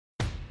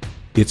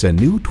It's a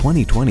new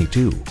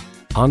 2022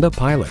 Honda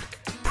Pilot.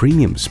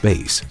 Premium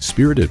space,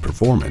 spirited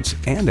performance,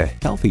 and a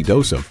healthy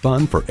dose of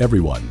fun for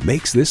everyone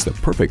makes this the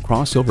perfect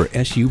crossover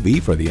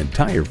SUV for the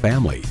entire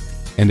family.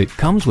 And it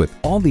comes with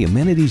all the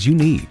amenities you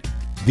need.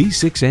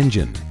 V6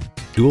 engine,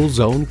 dual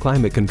zone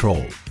climate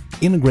control,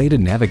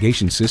 integrated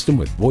navigation system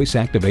with voice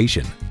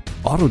activation,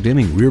 auto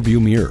dimming rear view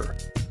mirror,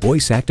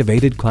 voice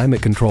activated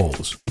climate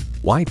controls,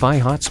 Wi-Fi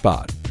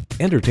hotspot,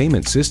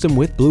 entertainment system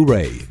with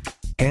Blu-ray,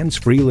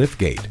 hands-free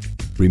liftgate,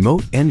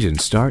 remote engine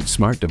start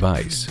smart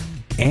device,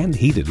 and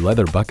heated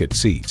leather bucket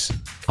seats.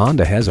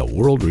 Honda has a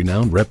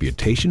world-renowned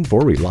reputation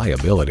for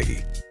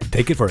reliability.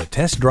 Take it for a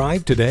test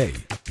drive today.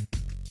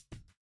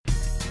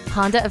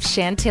 Honda of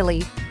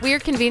Chantilly. We are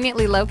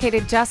conveniently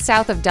located just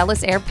south of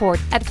Dulles Airport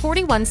at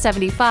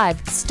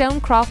 4175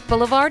 Stonecroft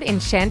Boulevard in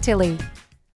Chantilly.